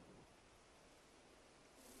hurry.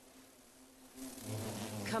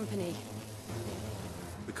 Company.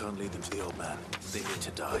 We can't lead them to the old man. They need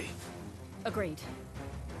to die. Agreed.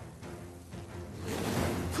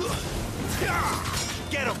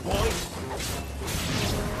 Get him, boy!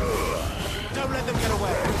 Don't let them get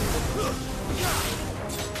away!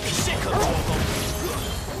 Sick of trouble!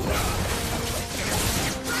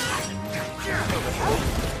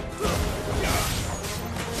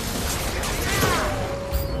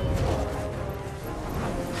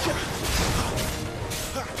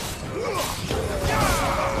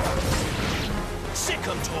 Sick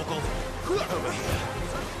him, Torgal! Over here!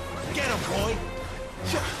 Get him, boy!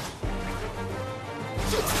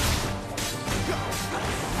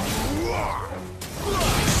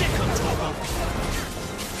 Sick him, Torgal!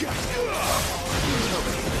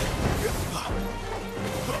 Over here!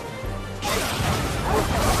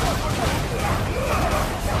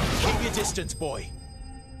 Keep your distance, boy.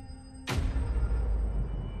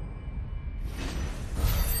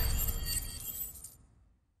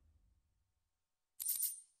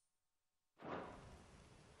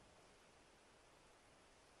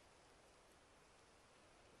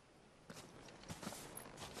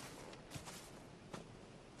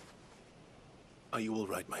 Are you all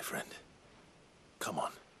right, my friend? Come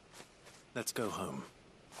on. Let's go home.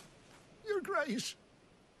 Your Grace,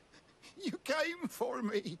 you came for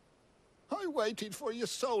me. I waited for you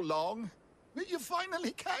so long, but you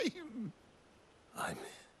finally came. I'm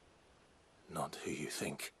not who you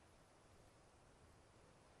think.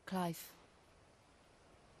 Clive.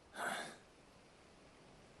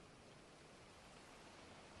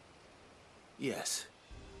 Yes.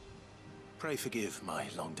 Pray forgive my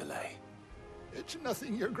long delay. It's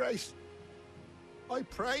nothing, Your Grace. I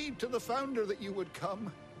prayed to the Founder that you would come,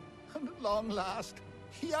 and at long last,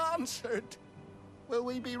 he answered. Will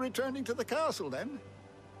we be returning to the castle, then?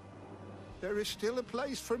 There is still a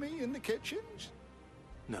place for me in the kitchens?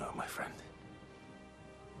 No, my friend.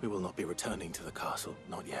 We will not be returning to the castle,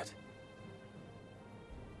 not yet.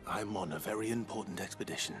 I'm on a very important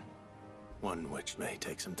expedition. One which may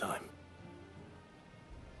take some time.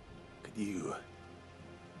 You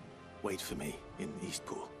wait for me in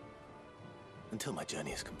Eastpool until my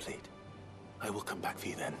journey is complete. I will come back for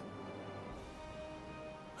you then.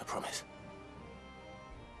 I promise.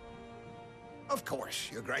 Of course,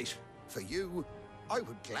 Your Grace. For you, I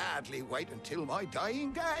would gladly wait until my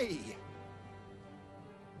dying day.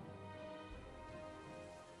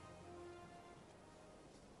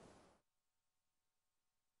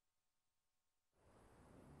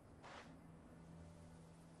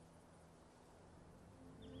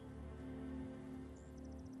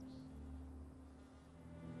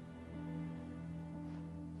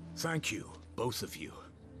 Thank you, both of you.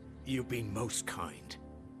 You've been most kind.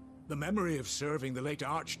 The memory of serving the late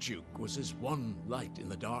Archduke was as one light in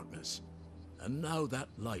the darkness, and now that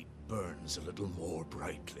light burns a little more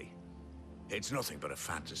brightly. It's nothing but a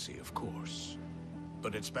fantasy, of course,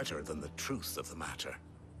 but it's better than the truth of the matter.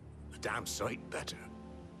 A damn sight better.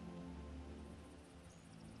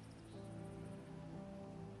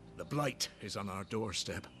 The blight is on our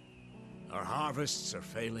doorstep. Our harvests are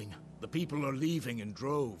failing. The people are leaving in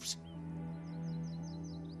droves.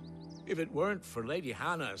 If it weren't for Lady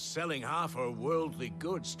Hannah selling half our worldly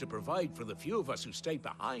goods to provide for the few of us who stayed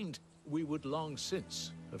behind, we would long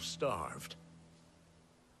since have starved.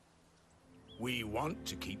 We want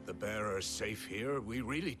to keep the bearers safe here, we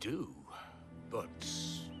really do. But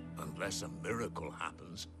unless a miracle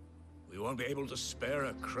happens, we won't be able to spare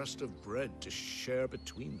a crust of bread to share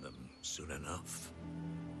between them soon enough.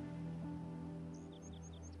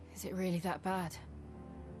 Is it really that bad?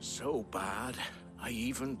 So bad, I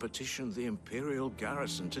even petitioned the Imperial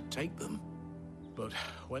garrison to take them. But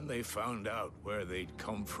when they found out where they'd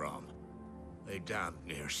come from, they damn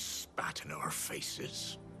near spat in our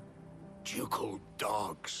faces. Ducal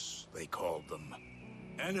dogs, they called them.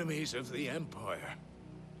 Enemies of the Empire.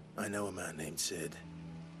 I know a man named Sid,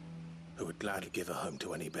 who would gladly give a home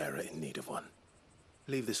to any bearer in need of one.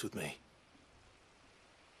 Leave this with me.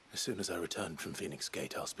 As soon as I return from Phoenix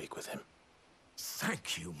Gate, I'll speak with him.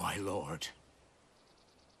 Thank you, my lord.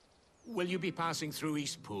 Will you be passing through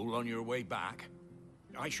Eastpool on your way back?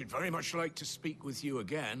 I should very much like to speak with you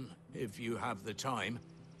again, if you have the time,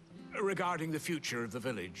 regarding the future of the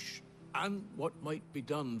village, and what might be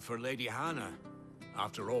done for Lady Hannah,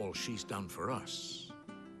 after all she's done for us.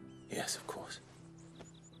 Yes, of course.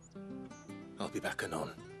 I'll be back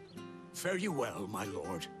anon. Fare you well, my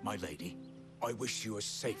lord, my lady. I wish you a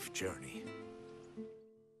safe journey.